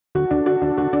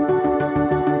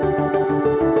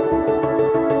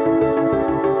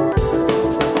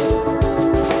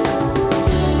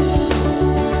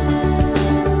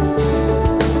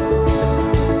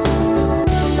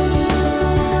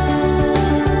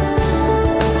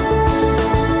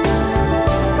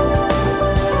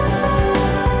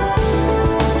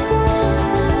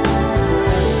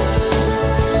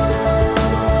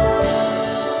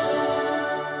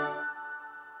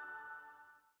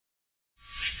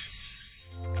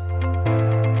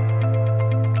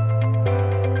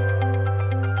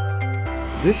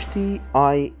Drishti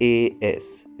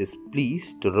IAS is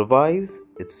pleased to revise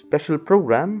its special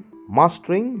program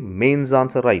Mastering Mains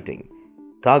Answer Writing,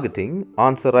 targeting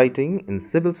answer writing in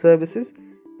civil services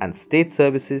and state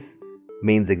services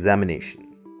mains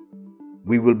examination.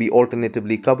 We will be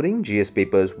alternatively covering GS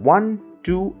papers 1,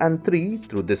 2 and 3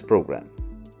 through this program.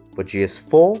 For GS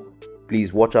 4,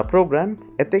 please watch our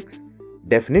program Ethics,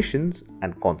 Definitions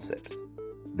and Concepts.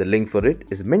 The link for it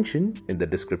is mentioned in the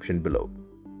description below.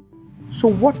 So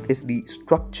what is the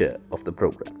structure of the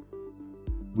program?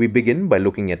 We begin by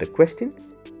looking at a question,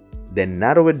 then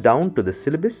narrow it down to the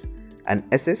syllabus and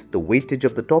assess the weightage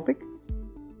of the topic.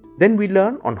 Then we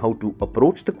learn on how to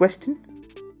approach the question,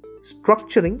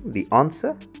 structuring the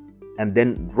answer, and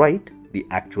then write the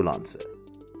actual answer.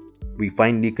 We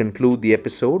finally conclude the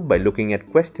episode by looking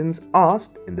at questions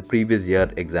asked in the previous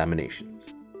year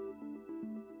examinations.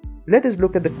 Let us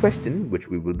look at the question which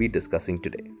we will be discussing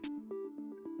today.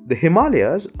 The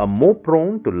Himalayas are more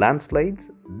prone to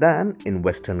landslides than in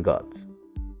Western Ghats.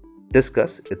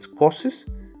 Discuss its causes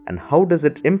and how does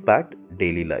it impact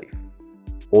daily life.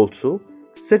 Also,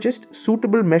 suggest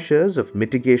suitable measures of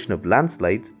mitigation of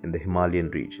landslides in the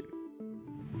Himalayan region.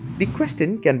 The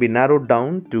question can be narrowed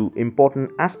down to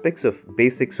important aspects of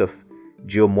basics of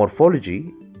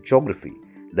geomorphology, geography,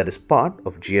 that is part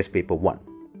of GS paper 1.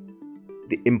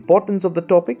 The importance of the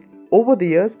topic over the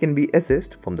years can be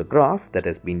assessed from the graph that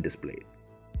has been displayed.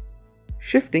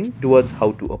 Shifting towards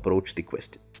how to approach the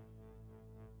question.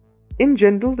 In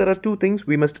general, there are two things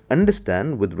we must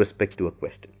understand with respect to a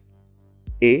question.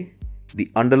 A, the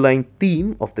underlying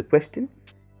theme of the question,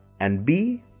 and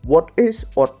B, what is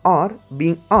or are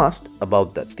being asked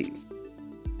about that theme.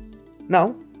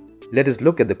 Now, let us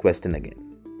look at the question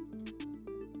again.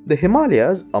 The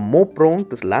Himalayas are more prone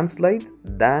to landslides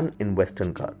than in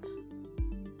Western Ghats.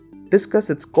 Discuss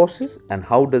its causes and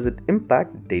how does it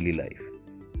impact daily life.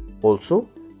 Also,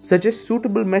 suggest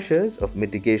suitable measures of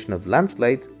mitigation of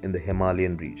landslides in the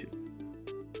Himalayan region.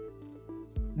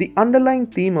 The underlying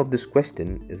theme of this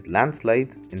question is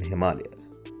landslides in Himalayas.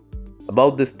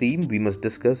 About this theme, we must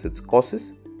discuss its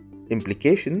causes,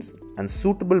 implications, and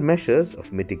suitable measures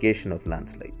of mitigation of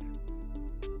landslides.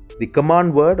 The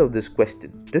command word of this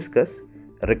question, discuss,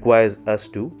 requires us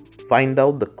to find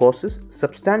out the causes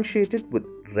substantiated with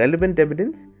relevant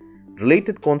evidence,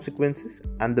 related consequences,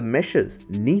 and the measures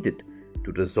needed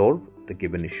to resolve the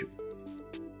given issue.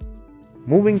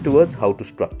 Moving towards how to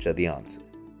structure the answer.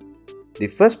 The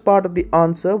first part of the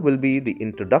answer will be the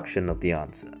introduction of the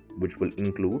answer, which will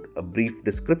include a brief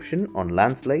description on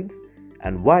landslides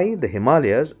and why the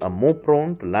Himalayas are more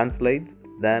prone to landslides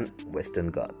than Western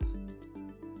Ghats.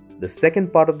 The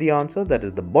second part of the answer, that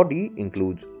is the body,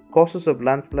 includes causes of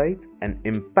landslides and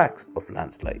impacts of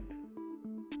landslides.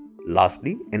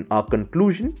 Lastly, in our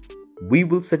conclusion, we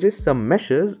will suggest some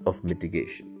measures of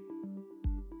mitigation.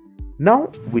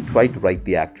 Now we try to write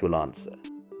the actual answer.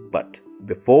 But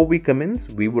before we commence,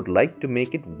 we would like to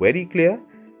make it very clear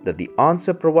that the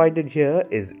answer provided here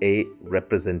is a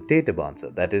representative answer.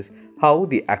 That is how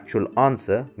the actual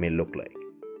answer may look like.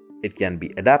 It can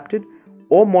be adapted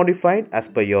or modified as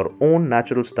per your own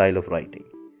natural style of writing,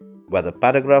 whether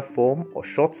paragraph form or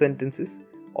short sentences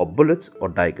or bullets or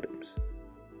diagrams.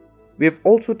 We have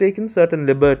also taken certain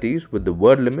liberties with the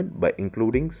word limit by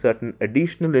including certain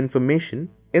additional information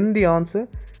in the answer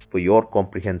for your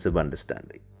comprehensive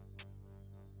understanding.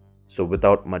 So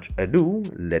without much ado,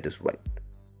 let us write.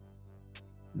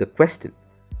 The question: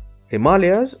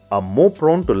 Himalayas are more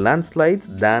prone to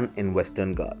landslides than in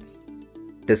Western Ghats.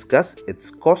 Discuss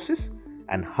its causes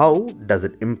and how does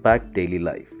it impact daily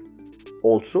life.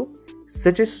 Also,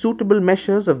 suggest suitable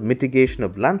measures of mitigation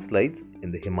of landslides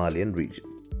in the Himalayan region.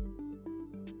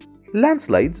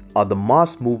 Landslides are the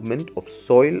mass movement of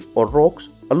soil or rocks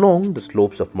along the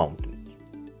slopes of mountains.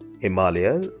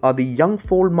 Himalayas are the young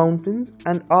fold mountains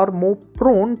and are more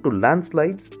prone to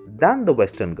landslides than the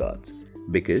Western Ghats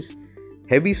because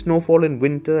heavy snowfall in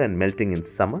winter and melting in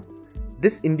summer.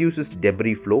 This induces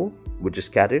debris flow, which is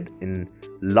carried in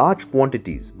large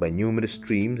quantities by numerous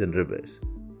streams and rivers.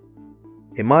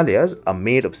 Himalayas are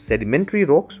made of sedimentary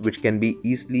rocks which can be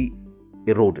easily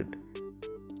eroded.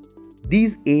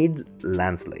 These aids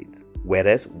landslides,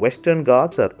 whereas Western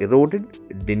Ghats are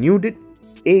eroded, denuded,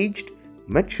 aged,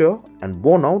 mature and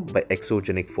worn out by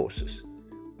exogenic forces.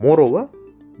 Moreover,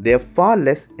 they are far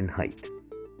less in height.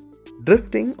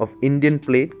 Drifting of Indian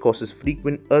plate causes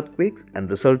frequent earthquakes and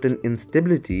result in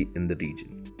instability in the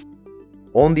region.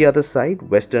 On the other side,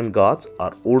 Western Ghats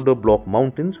are older block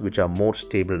mountains which are more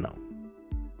stable now.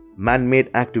 Man-made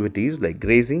activities like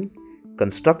grazing,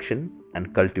 construction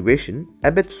and cultivation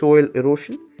abet soil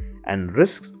erosion and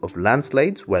risks of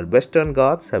landslides, while Western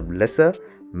Ghats have lesser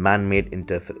man-made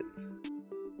interference.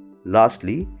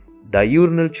 Lastly,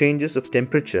 diurnal changes of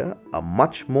temperature are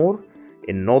much more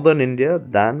in northern India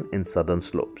than in southern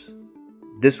slopes.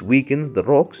 This weakens the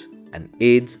rocks and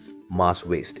aids mass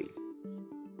wasting.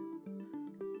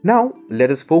 Now,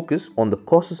 let us focus on the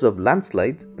causes of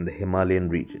landslides in the Himalayan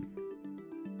region.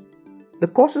 The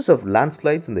causes of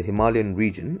landslides in the Himalayan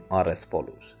region are as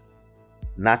follows.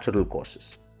 Natural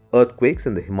causes. Earthquakes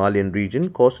in the Himalayan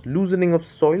region cause loosening of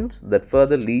soils that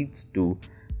further leads to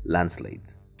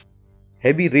landslides.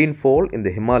 Heavy rainfall in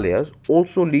the Himalayas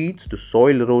also leads to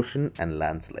soil erosion and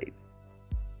landslide.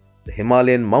 The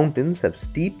Himalayan mountains have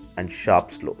steep and sharp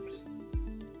slopes.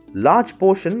 Large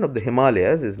portion of the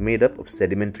Himalayas is made up of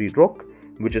sedimentary rock,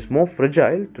 which is more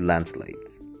fragile to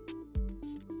landslides.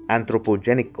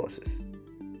 Anthropogenic causes.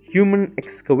 Human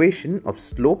excavation of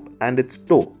slope and its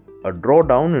toe, a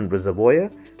drawdown in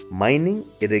reservoir, mining,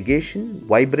 irrigation,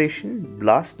 vibration,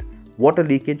 blast, water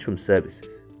leakage from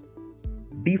services.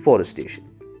 Deforestation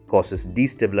causes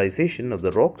destabilization of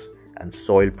the rocks and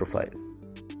soil profile.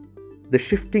 The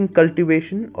shifting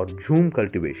cultivation or jhum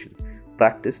cultivation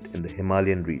practiced in the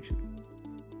Himalayan region.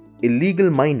 Illegal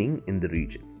mining in the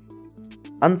region.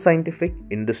 Unscientific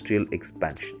industrial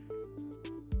expansion.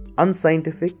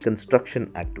 Unscientific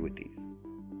construction activities.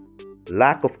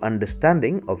 Lack of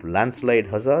understanding of landslide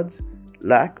hazards.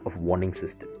 Lack of warning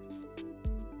system.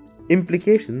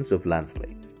 Implications of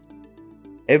landslides.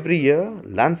 Every year,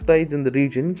 landslides in the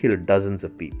region kill dozens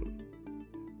of people.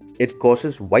 It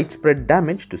causes widespread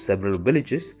damage to several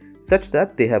villages such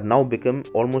that they have now become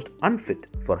almost unfit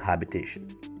for habitation.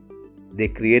 They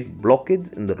create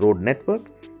blockades in the road network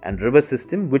and river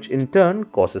system, which in turn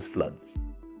causes floods.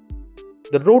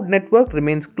 The road network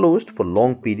remains closed for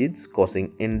long periods,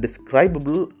 causing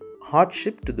indescribable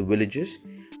hardship to the villagers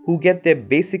who get their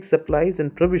basic supplies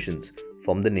and provisions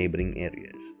from the neighboring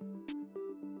areas.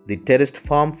 The terraced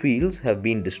farm fields have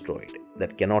been destroyed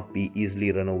that cannot be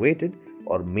easily renovated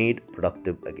or made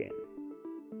productive again.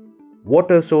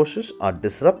 Water sources are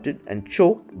disrupted and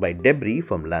choked by debris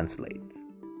from landslides.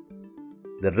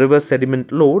 The river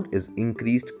sediment load is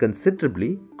increased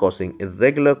considerably, causing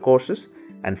irregular courses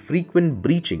and frequent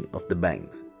breaching of the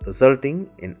banks, resulting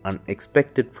in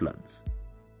unexpected floods.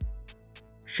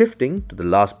 Shifting to the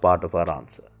last part of our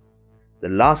answer. The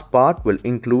last part will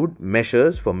include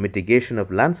measures for mitigation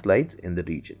of landslides in the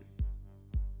region.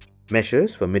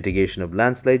 Measures for mitigation of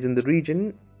landslides in the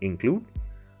region include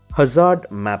hazard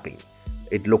mapping.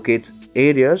 It locates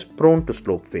areas prone to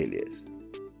slope failures.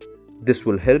 This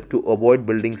will help to avoid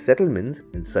building settlements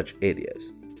in such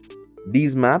areas.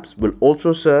 These maps will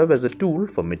also serve as a tool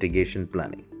for mitigation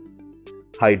planning.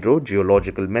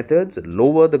 Hydrogeological methods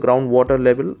lower the groundwater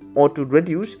level or to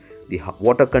reduce the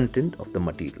water content of the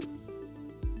material.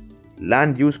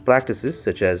 Land use practices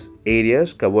such as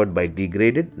areas covered by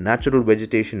degraded natural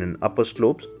vegetation in upper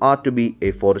slopes are to be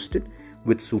afforested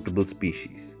with suitable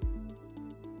species.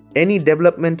 Any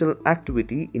developmental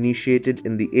activity initiated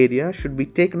in the area should be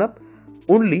taken up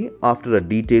only after a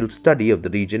detailed study of the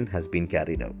region has been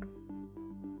carried out.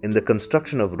 In the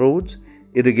construction of roads,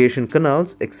 irrigation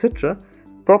canals, etc.,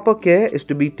 proper care is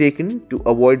to be taken to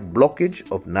avoid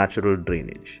blockage of natural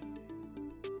drainage.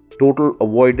 Total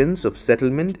avoidance of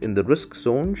settlement in the risk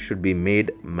zone should be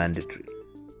made mandatory.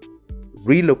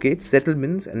 Relocate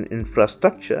settlements and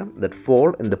infrastructure that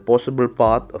fall in the possible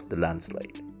path of the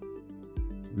landslide.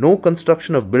 No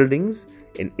construction of buildings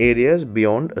in areas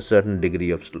beyond a certain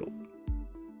degree of slope.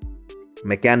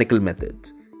 Mechanical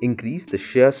methods increase the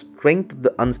shear strength of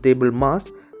the unstable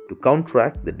mass to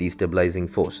counteract the destabilizing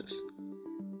forces.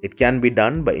 It can be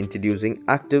done by introducing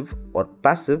active or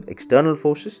passive external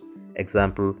forces,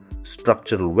 example,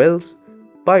 structural wells,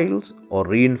 piles or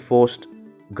reinforced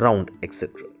ground,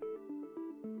 etc.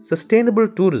 Sustainable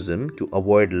tourism to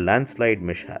avoid landslide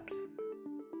mishaps.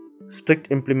 Strict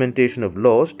implementation of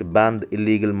laws to ban the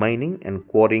illegal mining and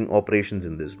quarrying operations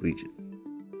in this region.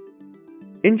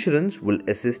 Insurance will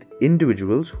assist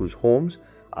individuals whose homes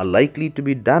are likely to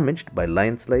be damaged by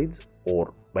landslides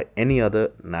or by any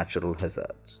other natural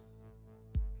hazards.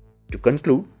 To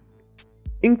conclude,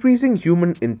 increasing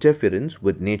human interference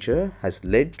with nature has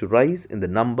led to rise in the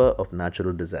number of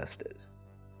natural disasters.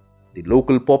 The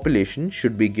local population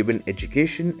should be given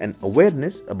education and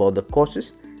awareness about the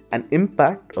causes and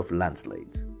impact of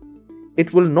landslides.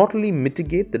 It will not only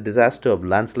mitigate the disaster of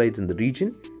landslides in the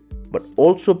region, but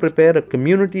also prepare a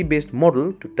community-based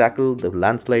model to tackle the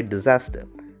landslide disaster,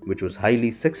 which was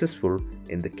highly successful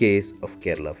in the case of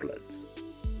Kerala floods.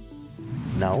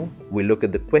 Now we look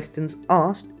at the questions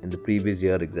asked in the previous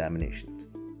year examinations.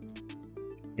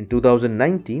 In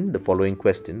 2019, the following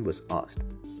question was asked.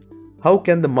 How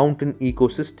can the mountain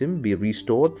ecosystem be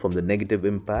restored from the negative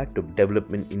impact of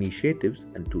development initiatives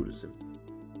and tourism?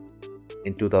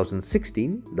 In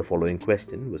 2016, the following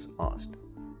question was asked.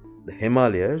 The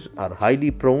Himalayas are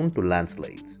highly prone to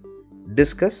landslides.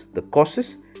 Discuss the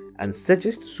causes and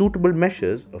suggest suitable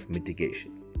measures of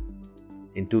mitigation.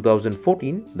 In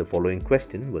 2014, the following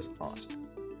question was asked.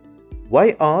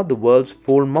 Why are the world's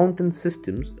 4 mountain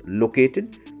systems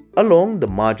located along the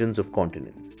margins of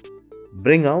continents?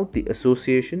 Bring out the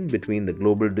association between the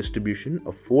global distribution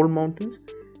of 4 mountains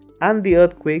and the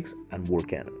earthquakes and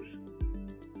volcanoes.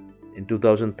 In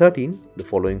 2013, the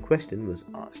following question was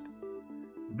asked.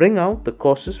 Bring out the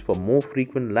causes for more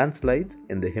frequent landslides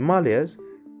in the Himalayas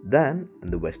than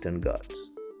in the Western Ghats.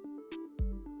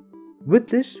 With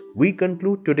this, we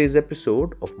conclude today's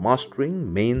episode of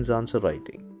Mastering Mains Answer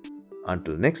Writing.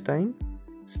 Until next time,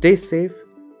 stay safe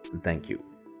and thank you.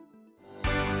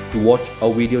 To watch our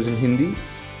videos in Hindi,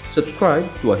 subscribe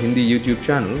to our Hindi YouTube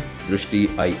channel Drishti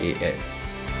IAS.